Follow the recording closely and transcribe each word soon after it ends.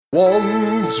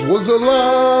Once was a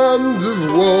land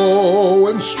of woe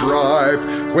and strife,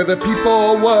 where the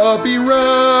people were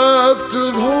bereft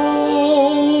of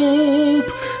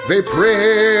hope. They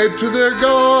prayed to their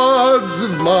gods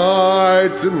of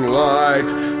might and light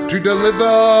to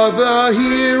deliver the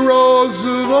heroes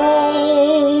of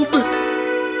old.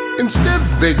 Instead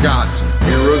they got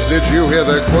heroes. Did you hear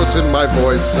the quotes in my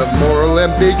voice of moral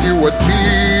ambiguity?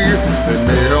 They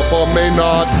may help or may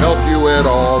not help you at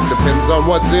all, depends on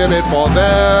what's in it for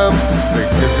them. They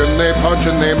kick and they punch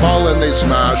and they maul and they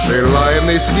smash, they lie and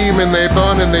they scheme and they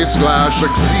burn and they slash.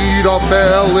 Succeed or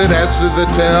fail, it adds to the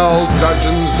tale.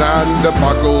 Dungeons and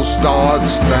Debacle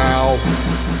starts now.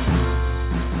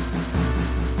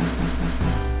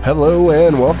 Hello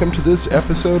and welcome to this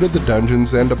episode of the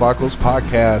Dungeons and Debacles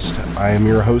podcast. I am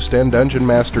your host and dungeon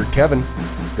master, Kevin.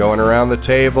 Going around the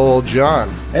table, John.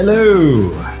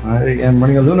 Hello, I am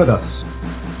running a Lunatus,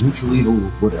 neutral evil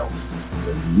wood elf,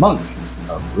 the monk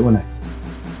of Ruinaxis.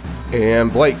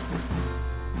 And Blake.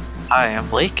 Hi, I'm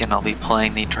Blake, and I'll be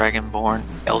playing the Dragonborn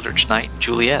Eldritch Knight,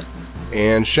 Juliet.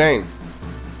 And Shane.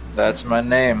 That's my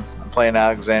name. I'm playing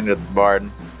Alexander the Bard.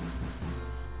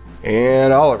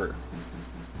 And Oliver.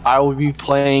 I will be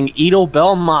playing Edo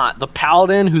Belmont, the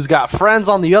paladin who's got friends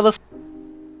on the other side.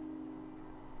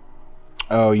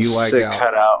 Oh, you like Sick out.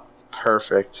 cut out.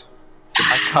 Perfect.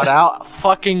 I cut out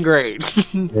fucking great.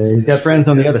 Yeah, he's got friends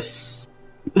on the other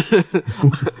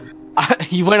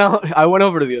I went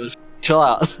over to the other side. Chill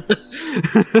out.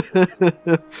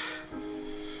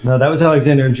 No, that was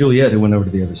Alexander and Juliet who went over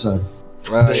to the other side.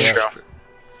 Yeah.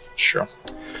 Sure.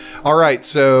 All right,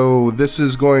 so this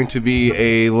is going to be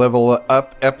a level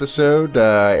up episode.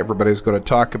 Everybody's going to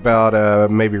talk about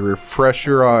maybe a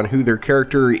refresher on who their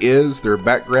character is, their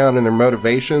background and their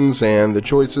motivations, and the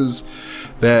choices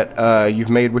that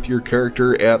you've made with your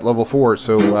character at level 4.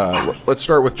 So let's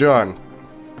start with John.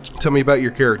 Tell me about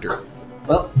your character.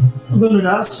 Well,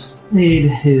 Lunatus made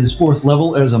his 4th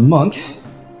level as a monk.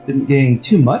 Didn't gain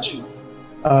too much.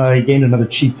 He gained another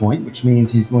chi point, which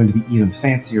means he's going to be even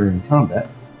fancier in combat.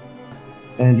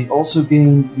 And he also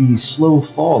gained the slow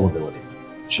fall ability,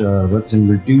 which lets him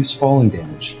reduce falling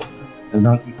damage, an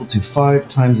amount equal to 5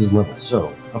 times his level,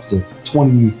 so up to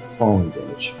 20 falling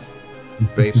damage.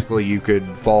 Basically, you could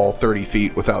fall 30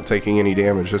 feet without taking any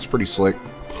damage. That's pretty slick.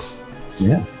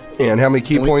 Yeah. And how many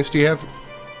key points do you have?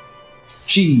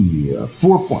 Chi,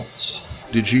 4 points.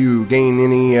 Did you gain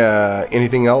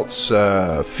anything else?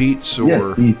 Feats or?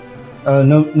 Yes,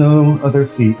 no other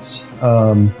feats.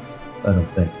 I don't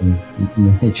think. Let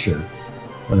me make sure.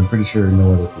 But I'm pretty sure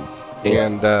no other feats.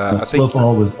 And I slow think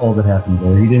fall was all that happened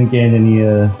there. He didn't gain any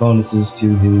bonuses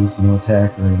to his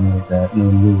attack or anything like that.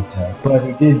 No new attack. But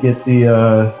he did get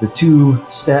the 2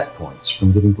 stat points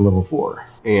from getting to level 4.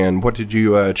 And what did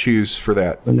you choose for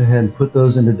that? Went ahead and put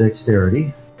those into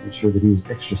dexterity. Made sure that he was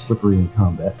extra slippery in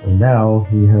combat. And now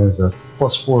he has a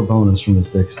 +4 bonus from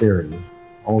his dexterity.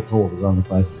 All told, his armor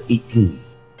class is 18.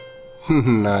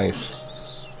 Nice.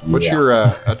 What's your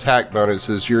attack bonus?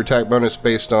 Is your attack bonus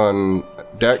based on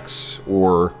dex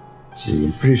or? Let's see,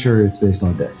 I'm pretty sure it's based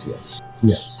on dex, yes.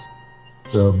 Yes.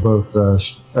 So both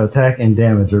attack and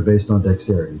damage are based on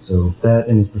dexterity. So that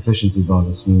and his proficiency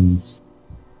bonus means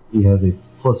he has a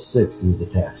 +6 to his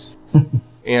attacks.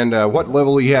 And what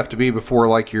level do you have to be before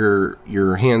like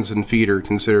your hands and feet are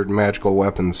considered magical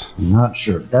weapons? I'm not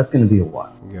sure. That's going to be a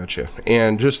while. Gotcha.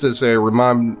 And just as a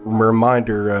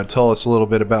reminder, tell us a little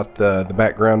bit about the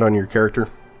background on your character.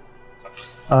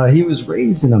 He was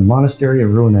raised in a monastery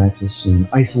of Ruinaxis in an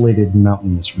isolated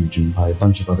mountainous region by a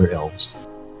bunch of other elves.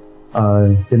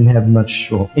 Didn't have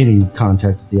any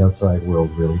contact with the outside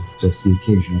world, really. Just the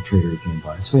occasional trader who came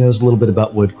by. So he knows a little bit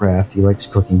about woodcraft. He likes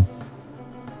cooking.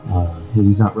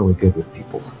 He's not really good with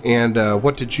people. And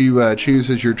what did you choose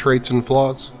as your traits and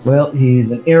flaws? Well,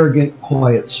 he's an arrogant,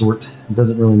 quiet sort. He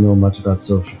doesn't really know much about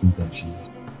social conventions.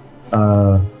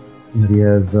 He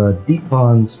has deep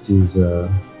bonds to his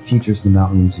teachers in the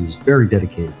mountains. He's very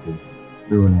dedicated to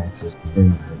Ruinaxis and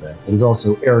bringing her back. He's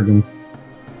also arrogant,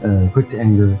 quick to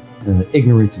anger,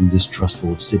 ignorant and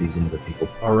distrustful of cities and other people.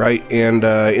 All right. And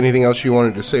anything else you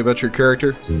wanted to say about your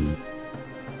character?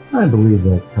 I believe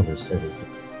that covers everything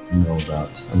you know about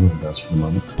Lunatus for the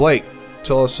moment. Blake,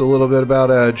 tell us a little bit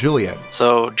about Juliet.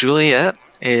 So, Juliet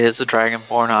is a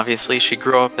Dragonborn, obviously. She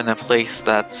grew up in a place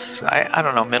that's, I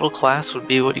don't know, middle class would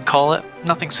be what you'd call it.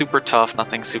 Nothing super tough,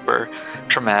 nothing super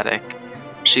traumatic.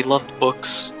 She loved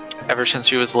books ever since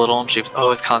she was little, and she was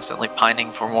always constantly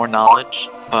pining for more knowledge.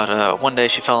 But one day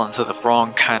she fell into the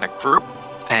wrong kind of group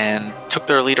and took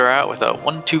their leader out with a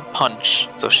 1-2 punch.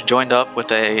 So she joined up with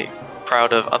a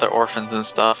crowd of other orphans and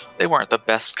stuff. They weren't the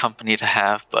best company to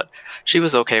have, but she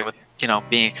was okay with,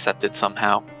 being accepted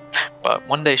somehow. But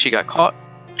one day she got caught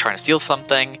trying to steal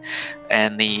something,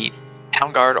 and the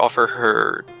town guard offer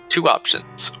her 2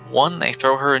 options. 1, they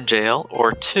throw her in jail,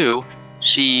 or 2,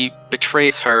 she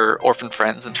betrays her orphan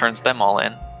friends and turns them all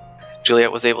in.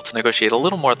 Juliet was able to negotiate a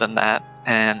little more than that,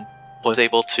 and was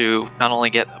able to not only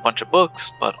get a bunch of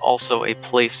books, but also a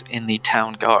place in the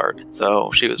town guard. So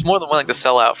she was more than willing to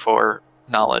sell out for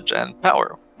knowledge and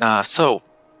power. So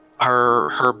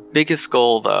her biggest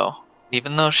goal, though,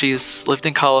 even though she's lived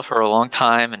in Kala for a long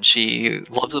time and she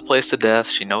loves the place to death,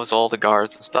 she knows all the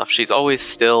guards and stuff, she's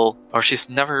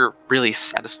never really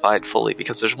satisfied fully,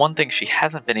 because there's one thing she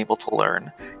hasn't been able to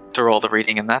learn through all the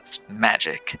reading, and that's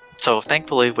magic. So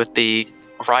thankfully, with the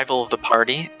arrival of the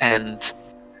party and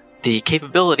the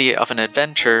capability of an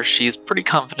adventure, she's pretty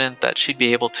confident that she'd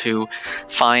be able to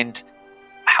find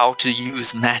how to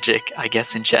use magic, I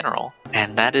guess, in general.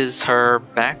 And that is her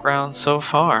background so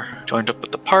far. Joined up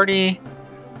with the party,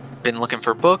 been looking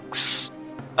for books.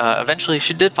 Eventually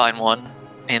she did find one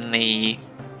in the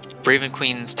Raven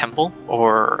Queen's temple,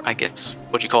 or I guess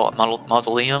what you call it,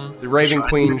 mausoleum. The Raven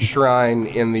Queen shrine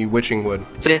in the Witching Wood.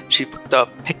 So yeah, she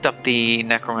picked up the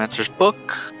Necromancer's book,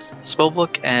 spell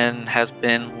book, and has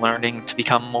been learning to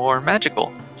become more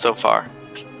magical so far.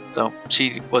 So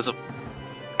she was an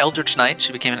Eldritch Knight.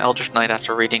 She became an Eldritch Knight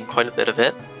after reading quite a bit of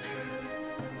it.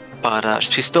 But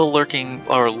she's still looking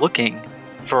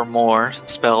for more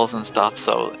spells and stuff,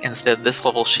 so instead this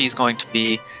level she's going to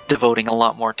be devoting a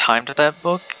lot more time to that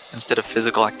book instead of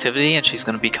physical activity, and she's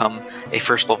going to become a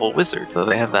first level wizard. So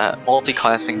they have that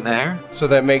multi-classing there. So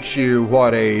that makes you,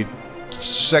 a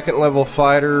 2nd level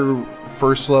fighter,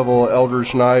 1st level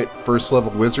Eldritch Knight, 1st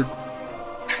level wizard?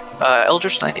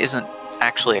 Eldritch Knight isn't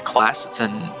actually a class, it's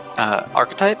an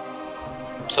archetype.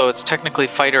 So it's technically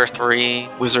Fighter 3,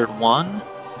 Wizard 1.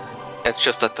 It's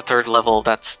just at the 3rd level,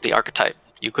 that's the archetype.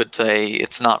 You could say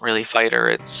it's not really fighter,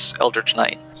 it's Eldritch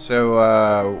Knight.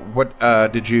 So, what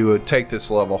did you take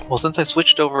this level? Well, since I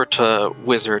switched over to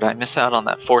Wizard, I miss out on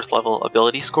that 4th level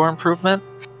ability score improvement.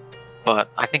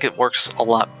 But I think it works a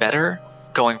lot better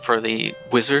going for the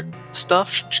Wizard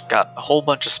stuff. She got a whole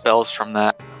bunch of spells from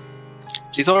that.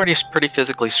 She's already pretty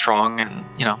physically strong, and,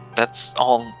 that's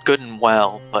all good and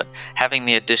well. But having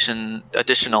the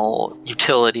additional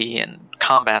utility and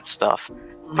combat stuff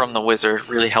from the wizard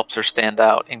really helps her stand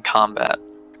out in combat.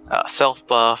 Self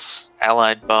buffs,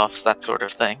 allied buffs, that sort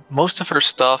of thing. Most of her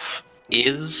stuff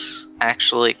is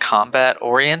actually combat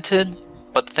oriented,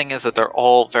 but the thing is that they're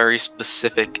all very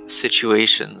specific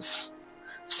situations.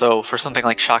 So for something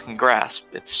like Shocking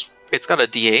Grasp, it's got a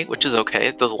D8, which is okay.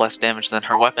 It does less damage than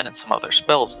her weapon and some other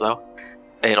spells, though.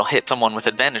 It'll hit someone with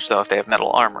advantage, though, if they have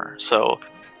metal armor. So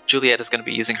Juliet is going to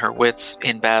be using her wits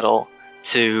in battle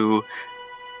to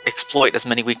exploit as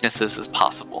many weaknesses as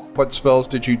possible. What spells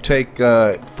did you take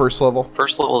 1st level?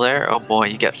 1st level there, oh boy,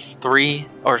 you get 6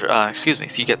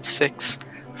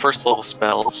 1st level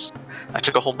spells. I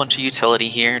took a whole bunch of utility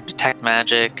here: Detect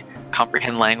Magic,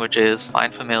 Comprehend Languages,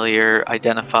 Find Familiar,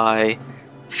 Identify,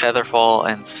 Featherfall,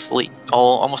 and Sleep.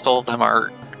 Almost all of them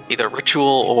are either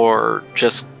ritual or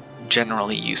just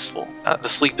generally useful. The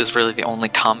Sleep is really the only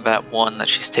combat one that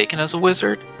she's taken as a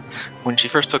wizard. When she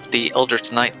first took the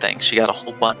Eldritch Knight thing, she got a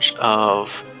whole bunch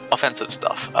of offensive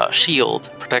stuff.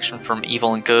 Shield, protection from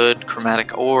evil and good,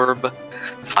 Chromatic Orb,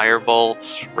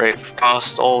 Firebolt, Ray of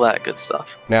Frost, all that good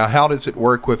stuff. Now, how does it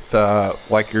work with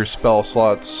your spell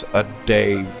slots a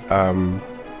day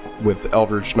with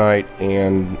Eldritch Knight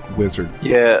and Wizard?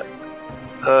 Yeah.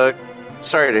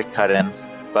 Sorry to cut in,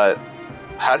 but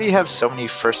how do you have so many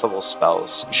 1st level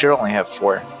spells? You should only have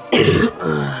 4.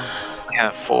 I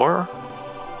have 4?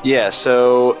 Yeah,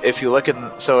 so if you're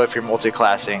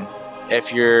multi-classing,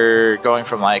 if you're going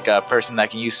from a person that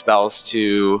can use spells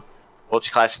to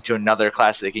multi-classing to another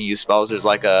class that can use spells, there's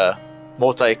a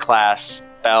multi-class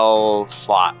spell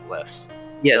slot list.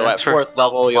 Yeah, so at 4th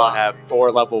level, you'll have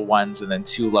 4 level 1s and then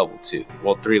 2 level 2.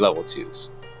 Well, 3 level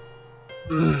 2s.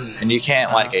 And you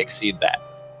can't exceed that.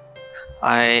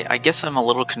 I guess I'm a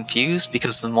little confused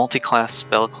because the multi-class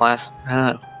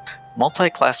spellcaster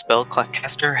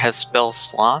has spell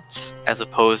slots as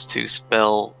opposed to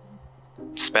spells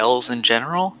in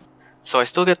general. So I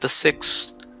still get the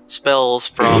 6 spells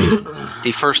from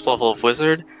the 1st level of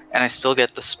wizard, and I still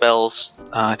get the spells,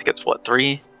 I think it's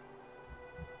 3?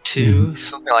 2?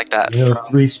 Something like that. You have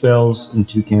 3 spells and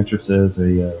 2 cantrips as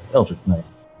a Eldritch Knight.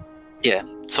 Yeah,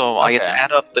 so I get to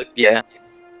add up the... Yeah.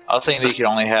 I was thinking that you could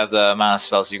only have the amount of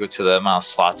spells equal to the amount of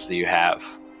slots that you have.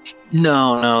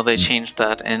 No, they changed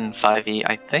that in 5e,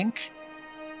 I think.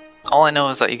 All I know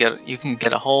is that you can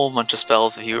get a whole bunch of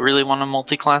spells if you really want to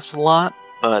multi-class a lot,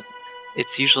 but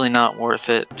it's usually not worth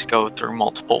it to go through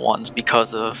multiple ones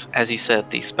because of, as you said,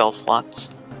 these spell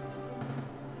slots.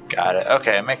 Got it.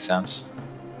 Okay, it makes sense.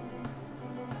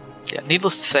 Yeah,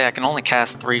 needless to say, I can only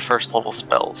cast 3 first-level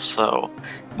spells, so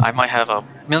I might have a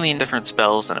million different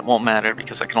spells and it won't matter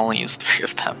because I can only use 3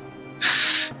 of them.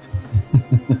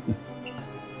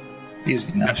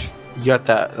 Easy enough. You got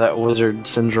that wizard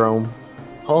syndrome.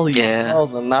 All these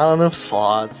spells and not enough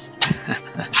slots.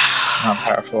 Not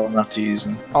powerful enough to use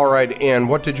them. All right, and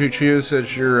what did you choose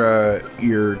as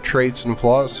your traits and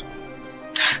flaws?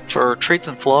 For traits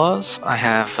and flaws, I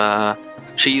have,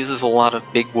 she uses a lot of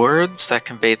big words that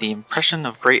convey the impression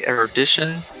of great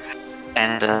erudition,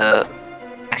 and,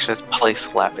 actually it's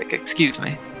polysyllabic, excuse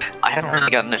me. I haven't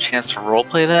really gotten a chance to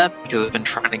roleplay that, because I've been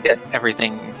trying to get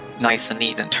everything nice and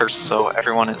neat and terse so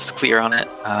everyone is clear on it.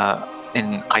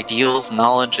 In Ideals,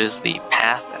 knowledge is the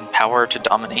path and power to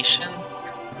domination.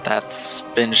 That's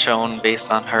been shown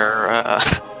based on her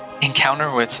encounter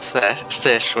with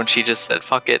Sish when she just said,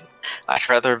 fuck it, I'd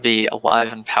rather be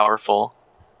alive and powerful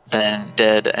than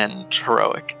dead and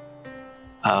heroic.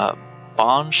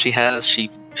 Bond, she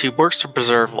works to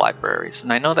preserve libraries,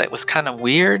 and I know that was kind of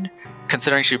weird,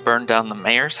 considering she burned down the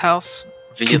mayor's house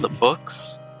via the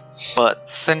books, but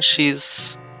since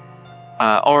she's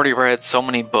already read so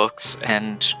many books,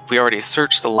 and we already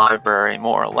searched the library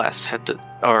more or less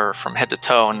from head to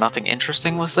toe, and nothing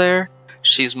interesting was there,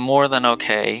 she's more than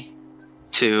okay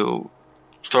to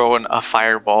throw in a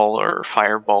fireball or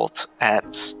firebolt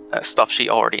at stuff she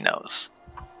already knows.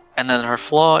 And then her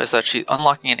flaw is that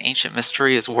unlocking an ancient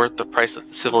mystery is worth the price of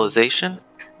civilization.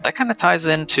 That kind of ties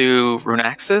into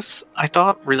Runaxis, I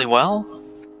thought, really well,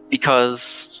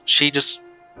 because she's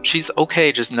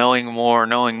okay just knowing more,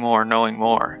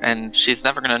 and she's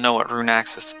never going to know what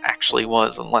Runaxis actually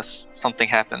was unless something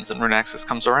happens and Runaxis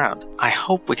comes around. I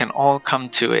hope we can all come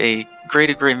to a great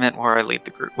agreement where I lead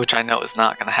the group, which I know is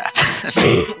not going to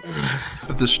happen.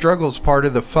 But the struggle's part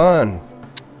of the fun.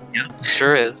 Yeah,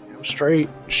 sure is. I'm straight.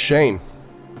 Shane.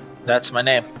 That's my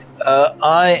name.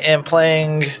 I am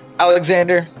playing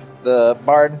Alexander, the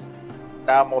bard,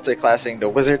 now multi-classing the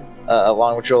wizard,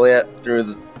 along with Juliet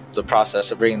through the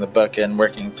process of reading the book and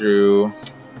working through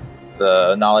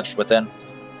the knowledge within.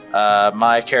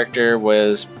 My character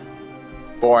was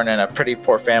born in a pretty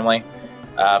poor family.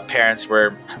 Parents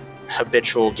were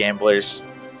habitual gamblers.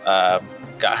 Got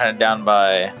hunted down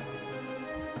by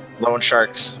loan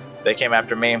sharks. They came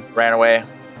after me, ran away,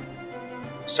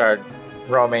 started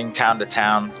roaming town to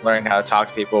town, learning how to talk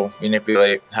to people,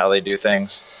 manipulate how they do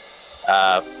things,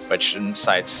 which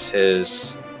incites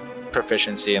his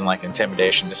proficiency in like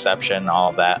intimidation, deception,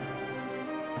 all of that.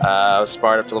 I was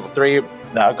sparred up to level 3,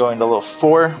 now going to level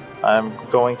 4. I'm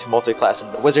going to multi-class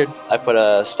into wizard. I put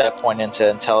a stat point into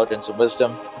intelligence and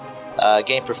wisdom.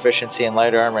 Gain proficiency in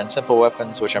light armor and simple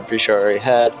weapons, which I'm pretty sure I already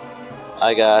had.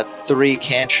 I got 3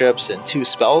 cantrips and 2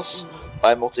 spells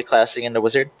by multi-classing into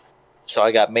wizard. So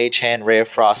I got Mage Hand, Ray of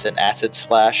Frost, and Acid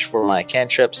Splash for my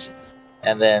cantrips,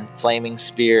 and then Flaming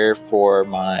Spear for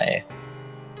my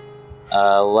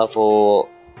level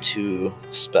 2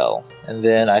 spell. And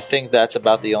then I think that's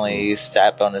about the only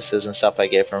stat bonuses and stuff I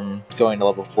get from going to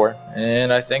level 4.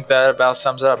 And I think that about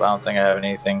sums up. I don't think I have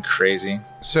anything crazy.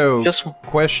 So,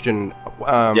 question.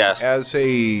 Yes. As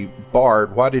a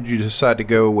bard, why did you decide to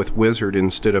go with wizard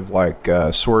instead of like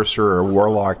sorcerer or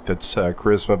warlock that's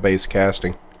charisma-based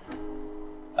casting?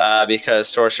 Because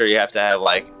sorcerer, you have to have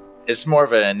it's more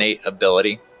of an innate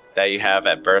ability that you have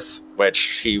at birth,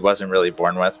 which he wasn't really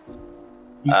born with.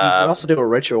 You can also do a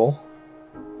ritual.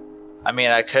 I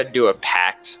mean, I could do a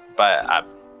pact, but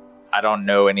I don't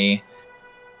know any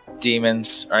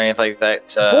demons or anything like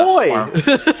that.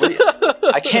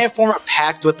 I can't form a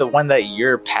pact with the one that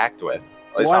you're packed with.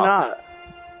 Why not?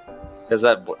 Because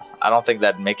I don't think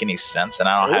that'd make any sense, and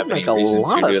I don't have any reason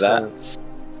to do that.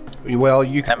 Well,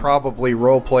 you could probably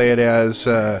roleplay it as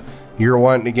you're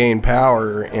wanting to gain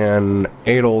power, and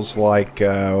Adel's like,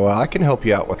 well, I can help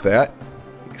you out with that.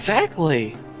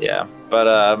 Exactly. Yeah,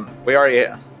 but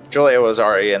Julia was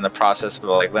already in the process of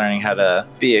learning how to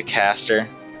be a caster,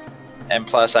 and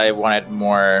plus I wanted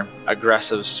more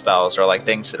aggressive spells or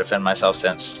things to defend myself,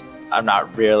 since I'm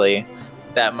not really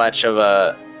that much of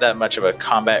a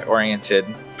combat oriented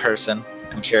person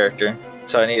and character.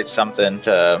 So I needed something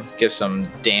to give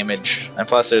some damage, and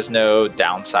plus there's no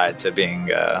downside to being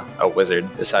a wizard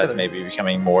besides maybe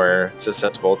becoming more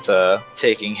susceptible to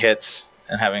taking hits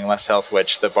and having less health,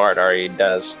 which the bard already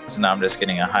does. So now I'm just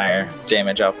getting a higher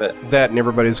damage output. That, and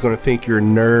everybody's going to think you're a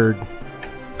nerd.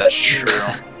 That's true,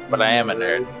 but I am a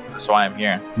nerd. That's why I'm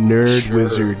here. Nerd Sure.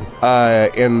 wizard.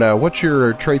 And what's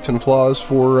your traits and flaws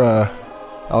for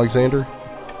Alexander?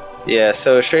 Yeah,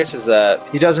 so traits is that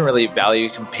he doesn't really value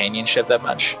companionship that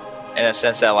much, in a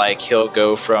sense that like he'll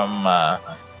go from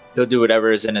he'll do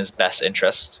whatever is in his best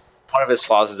interest. One of his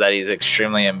flaws is that he's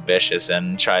extremely ambitious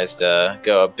and tries to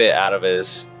go a bit out of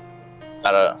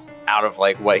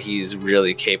like what he's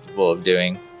really capable of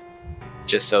doing,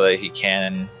 just so that he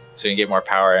can get more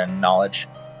power and knowledge.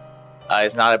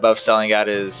 He's not above selling out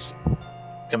his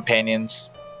companions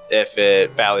if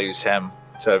it values him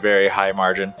to a very high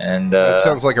margin. And That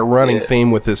sounds like a running yeah. theme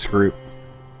with this group.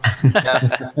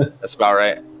 That's about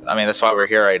right. I mean, that's why we're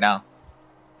here right now.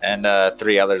 And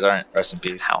 3 others aren't. Rest in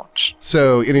peace. Ouch.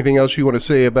 So, anything else you want to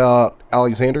say about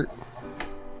Alexander?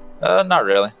 Not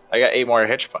really. I got 8 more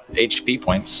HP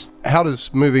points. How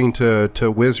does moving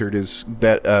to wizard, is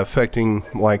that affecting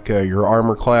like your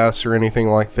armor class or anything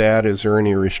like that? Is there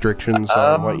any restrictions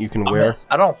on what you can wear?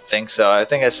 I don't think so. I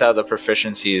think I still have the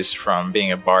proficiencies from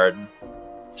being a bard.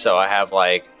 So I have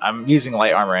I'm using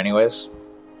light armor anyways.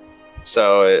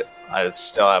 So I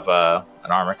still have an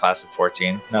armor class of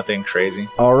 14. Nothing crazy.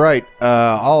 All right,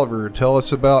 Oliver, tell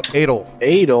us about Adel.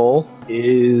 Adel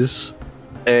is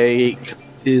a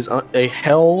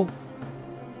hell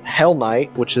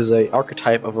knight, which is a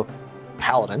archetype of a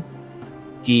paladin.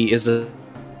 He is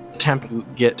attempt to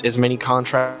get as many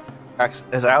contracts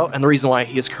as out, and the reason why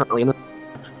he is currently in this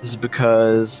is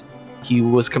because he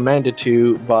was commanded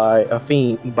to by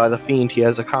the fiend he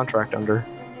has a contract under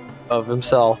of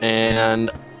himself.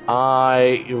 And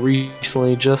I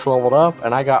recently just leveled up,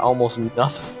 and I got almost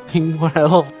nothing when I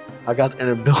leveled. I got an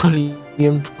ability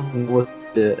improvement with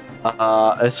it.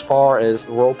 As far as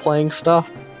role-playing stuff,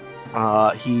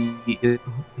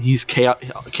 he's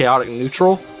chaotic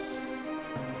neutral.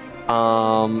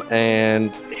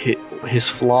 And his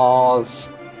flaws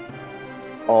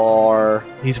are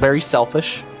he's very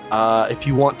selfish. If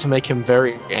you want to make him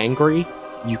very angry,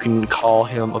 you can call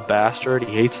him a bastard.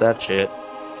 He hates that shit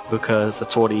because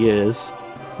that's what he is.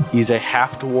 He's a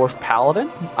half-dwarf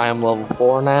paladin. I am level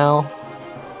 4 now.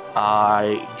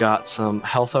 I got some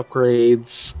health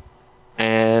upgrades,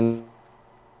 and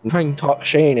I'm trying to talk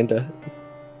Shane into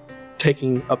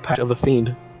taking a patch of the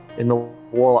Fiend in the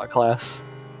Warlock class.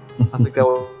 I think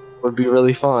that would be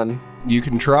really fun. You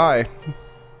can try.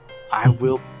 I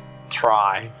will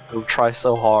try. I will try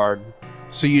so hard.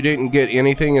 So you didn't get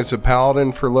anything as a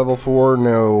paladin for level 4?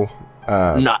 No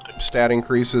stat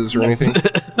increases or anything?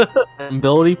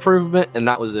 Ability improvement, and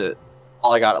that was it.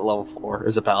 All I got at level 4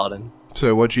 is a paladin.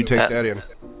 So what'd you take that in?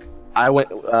 I went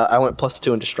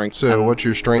 +2 into strength. So what's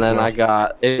your strength And then now? I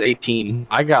got 18.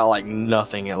 I got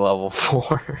nothing at level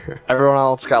 4. Everyone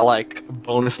else got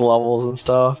bonus levels and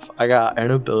stuff. I got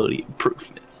an ability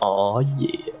improvement. Oh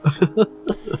yeah.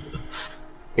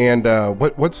 And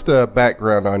what's the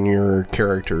background on your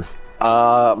character?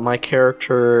 My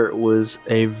character was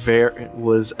a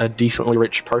decently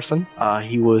rich person.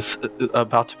 He was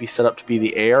about to be set up to be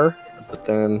the heir, but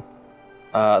then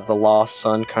the lost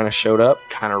son kind of showed up,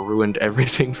 kind of ruined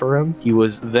everything for him. He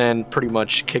was then pretty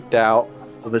much kicked out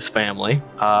of his family,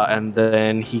 and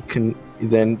then he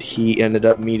ended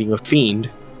up meeting a fiend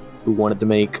who wanted to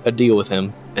make a deal with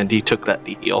him, and he took that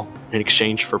deal. In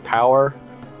exchange for power,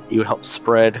 he would help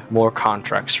spread more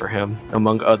contracts for him,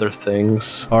 among other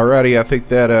things. Alrighty, I think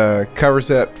that covers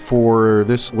that for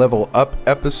this level up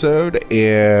episode,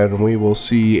 and we will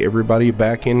see everybody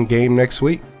back in game next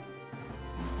week.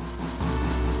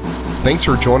 Thanks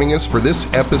for joining us for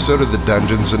this episode of the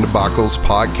Dungeons & Debacles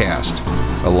podcast.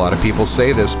 A lot of people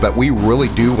say this, but we really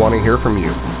do want to hear from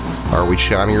you. Are we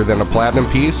shinier than a platinum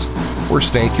piece, or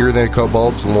stankier than a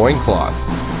kobold's loincloth?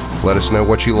 Let us know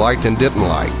what you liked and didn't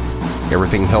like.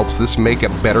 Everything helps this make a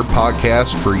better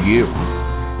podcast for you.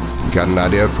 Got an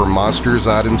idea for monsters,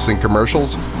 items, and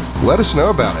commercials? Let us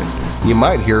know about it. You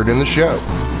might hear it in the show.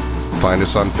 Find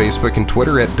us on Facebook and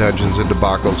Twitter at Dungeons &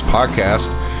 Debacles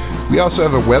Podcast. We also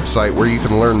have a website where you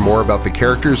can learn more about the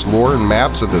characters, lore, and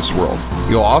maps of this world.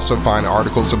 You'll also find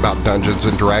articles about Dungeons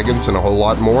 & Dragons and a whole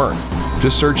lot more.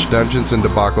 Just search Dungeons &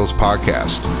 Debacles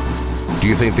Podcast. Do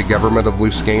you think the government of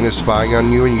Luscane is spying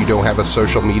on you and you don't have a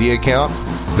social media account?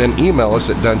 Then email us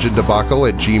at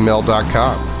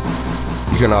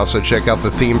dungeondebacle@gmail.com. You can also check out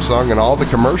the theme song and all the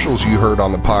commercials you heard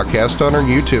on the podcast on our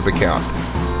YouTube account.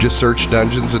 Just search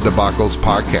Dungeons & Debacles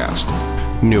Podcast.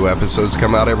 New episodes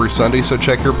come out every Sunday, so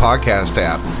check your podcast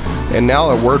app. And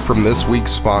now a word from this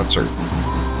week's sponsor.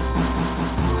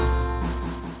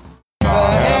 The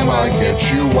hammer gets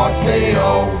you what they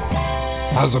owe.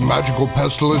 Has a magical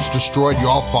pestilence destroyed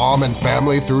your farm and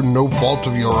family through no fault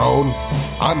of your own?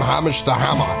 I'm Hamish the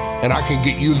Hammer, and I can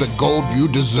get you the gold you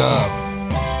deserve.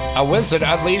 A wizard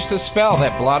unleashed a spell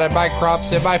that blotted my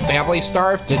crops and my family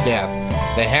starved to death.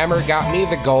 The hammer got me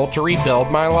the gold to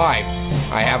rebuild my life.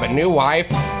 I have a new wife,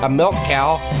 a milk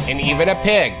cow, and even a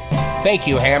pig. Thank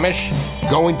you, Hamish.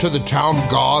 Going to the town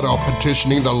guard or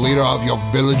petitioning the leader of your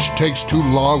village takes too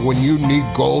long when you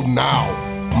need gold now.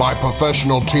 My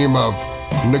professional team of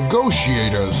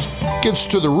negotiators gets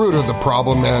to the root of the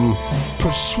problem and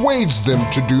persuades them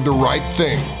to do the right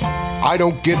thing. I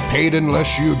don't get paid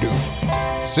unless you do.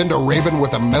 Send a raven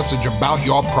with a message about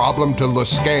your problem to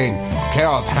Luscane, care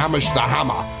of Hamish the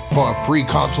Hammer, for a free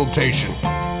consultation.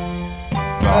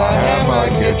 The hammer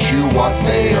gets you what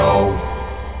they owe.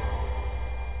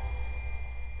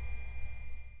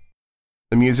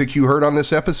 The music you heard on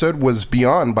this episode was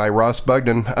Beyond by Ross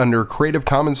Bugden under Creative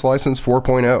Commons License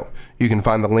 4.0. You can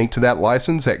find the link to that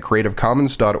license at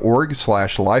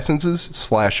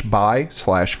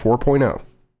creativecommons.org/licenses/by/4.0.